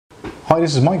Hi,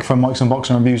 this is Mike from Mike's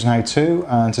Unboxing Reviews and How To,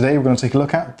 and today we're going to take a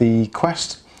look at the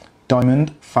Quest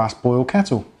Diamond Fast Boil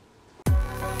Kettle.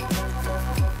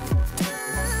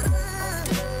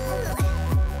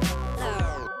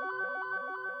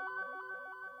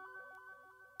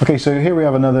 Okay, so here we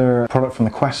have another product from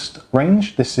the Quest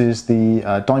range. This is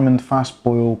the Diamond Fast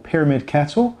Boil Pyramid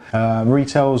Kettle.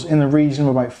 Retails in the region of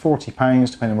about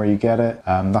 £40 depending where you get it.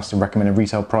 That's the recommended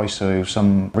retail price, so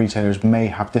some retailers may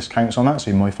have discounts on that, so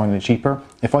you might find it cheaper.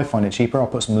 If I find it cheaper, I'll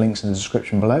put some links in the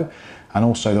description below, and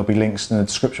also there'll be links in the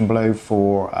description below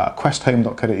for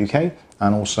questhome.co.uk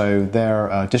and also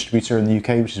their distributor in the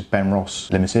UK, which is Ben Ross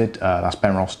Limited. That's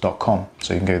benross.com,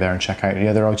 so you can go there and check out the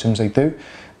other items they do.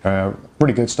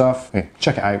 Really good stuff. Okay,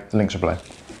 check it out, the links are below.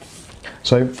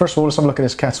 So first of all, let's have a look at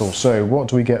this kettle. So what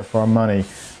do we get for our money?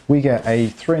 We get a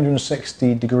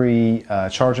 360 degree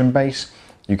charging base,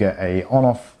 you get a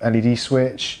on-off LED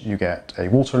switch, you get a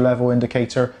water level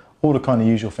indicator, all the kind of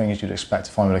usual things you'd expect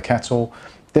to find with a kettle.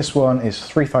 This one is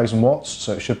 3000 watts,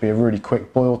 so it should be a really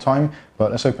quick boil time, but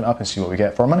let's open it up and see what we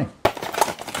get for our money.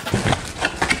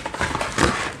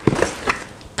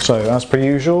 So as per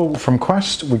usual from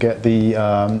Quest, we get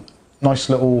the nice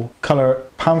little colour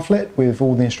pamphlet with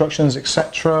all the instructions,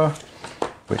 etc.,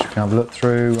 which we can have a look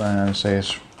through and say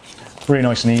it's really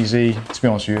nice and easy. To be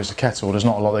honest with you, it's a kettle, there's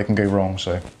not a lot that can go wrong,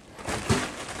 so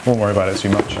won't worry about it too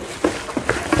much.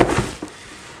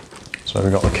 So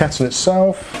we've got the kettle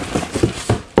itself,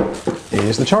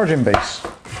 here's the charging base.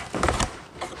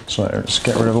 So let's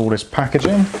get rid of all this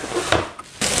packaging.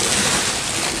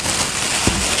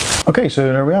 Okay,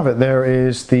 so there we have it. There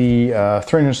is the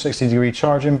 360 degree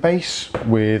charging base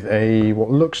with a what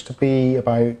looks to be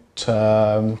about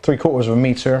 3/4 of a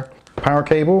meter power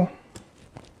cable.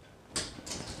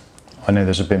 I know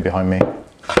there's a bin behind me.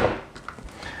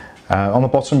 On the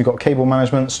bottom you've got cable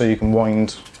management, so you can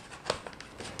wind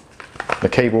the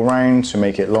cable round to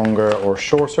make it longer or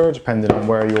shorter depending on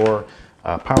where your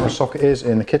power socket is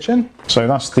in the kitchen. So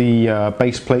that's the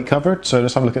base plate covered. So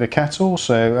let's have a look at the kettle.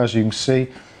 So as you can see,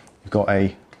 you've got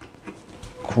a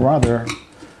rather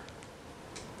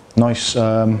nice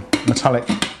metallic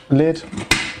lid.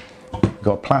 You've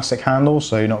got a plastic handle,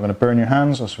 so you're not going to burn your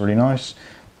hands. That's really nice.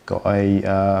 Got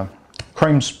a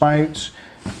chrome spout.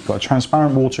 You've got a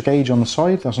transparent water gauge on the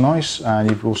side. That's nice. And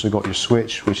you've also got your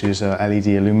switch, which is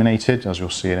LED illuminated, as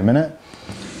you'll see in a minute.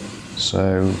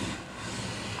 So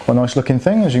quite a nice looking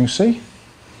thing, as you can see.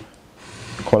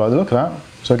 Quite like the look of that.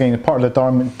 So again, part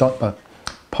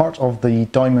of the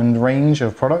Diamond range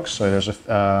of products. So there's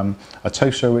a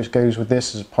toaster which goes with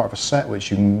this as part of a set, which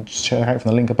you can check out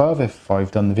from the link above if I've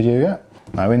done the video yet.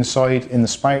 Now inside in the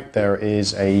spout there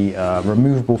is a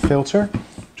removable filter,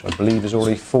 which I believe is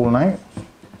already fallen out.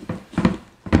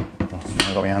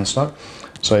 I've got my hand stuck.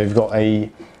 So you've got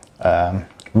a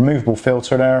removable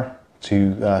filter there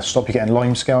to stop you getting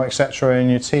lime scale, etc. in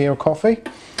your tea or coffee,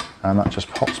 and that just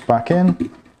pops back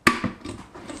in.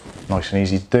 Nice and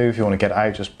easy to do. If you want to get it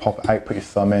out, just pop it out, put your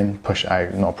thumb in, push it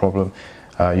out, not a problem.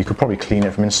 You could probably clean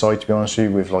it from inside, to be honest with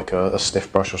you, with like a stiff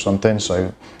brush or something,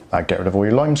 so that'd get rid of all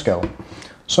your lime scale.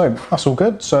 So that's all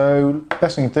good. So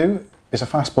best thing to do is a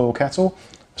fast boil kettle.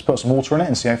 Let's put some water in it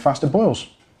and see how fast it boils.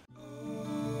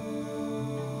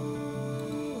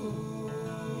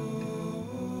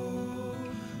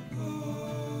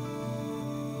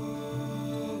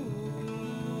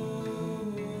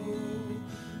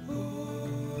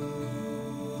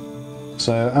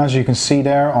 So as you can see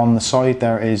there on the side,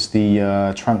 there is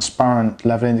the transparent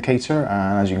level indicator,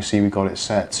 and as you can see we've got it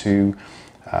set to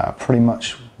pretty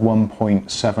much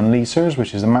 1.7 litres,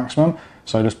 which is the maximum.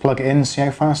 So just plug it in and see how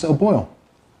fast it'll boil.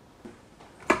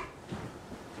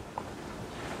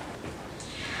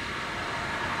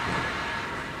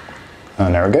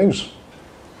 And there it goes.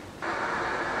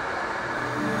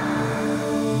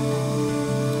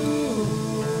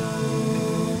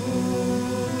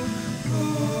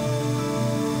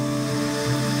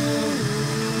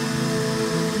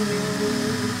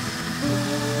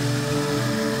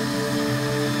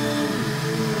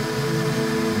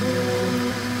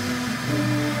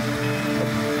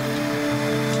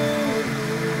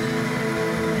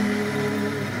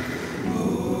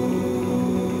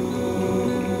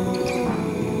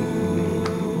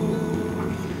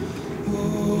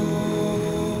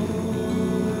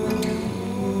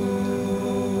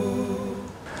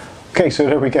 Okay, so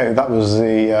there we go. That was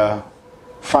the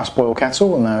fast boil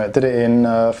kettle, and it did it in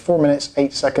 4 minutes,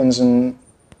 8 seconds and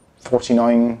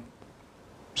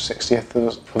 49/60th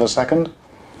of a second.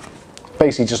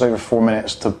 Basically just over 4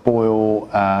 minutes to boil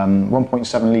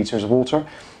 1.7 litres of water.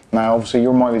 Now obviously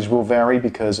your mileage will vary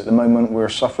because at the moment we're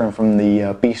suffering from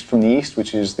the beast from the east,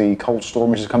 which is the cold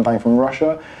storm which has come down from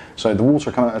Russia. So the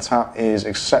water coming out of the tap is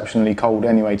exceptionally cold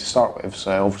anyway to start with.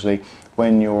 So obviously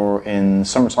when you're in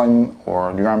summertime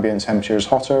or your ambient temperature is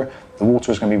hotter, the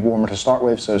water is going to be warmer to start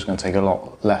with, so it's going to take a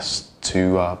lot less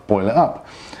to boil it up.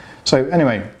 So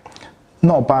anyway,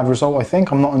 not a bad result I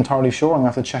think. I'm not entirely sure. I'm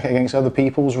going to have to check it against other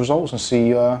people's results and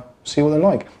see what they're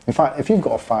like. In fact, if you've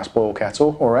got a fast boil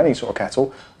kettle or any sort of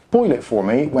kettle, boil it for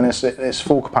me when it's at its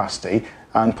full capacity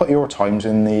and put your times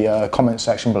in the comment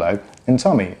section below and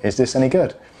tell me, is this any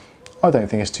good? I don't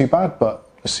think it's too bad, but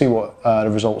let's see what the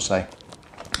results say.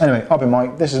 Anyway, I've been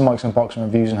Mike. This is Mike's Unboxing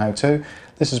Reviews and How To.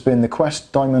 This has been the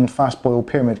Quest Diamond Fast Boil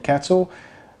Pyramid Kettle,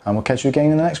 and we'll catch you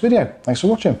again in the next video. Thanks for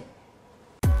watching.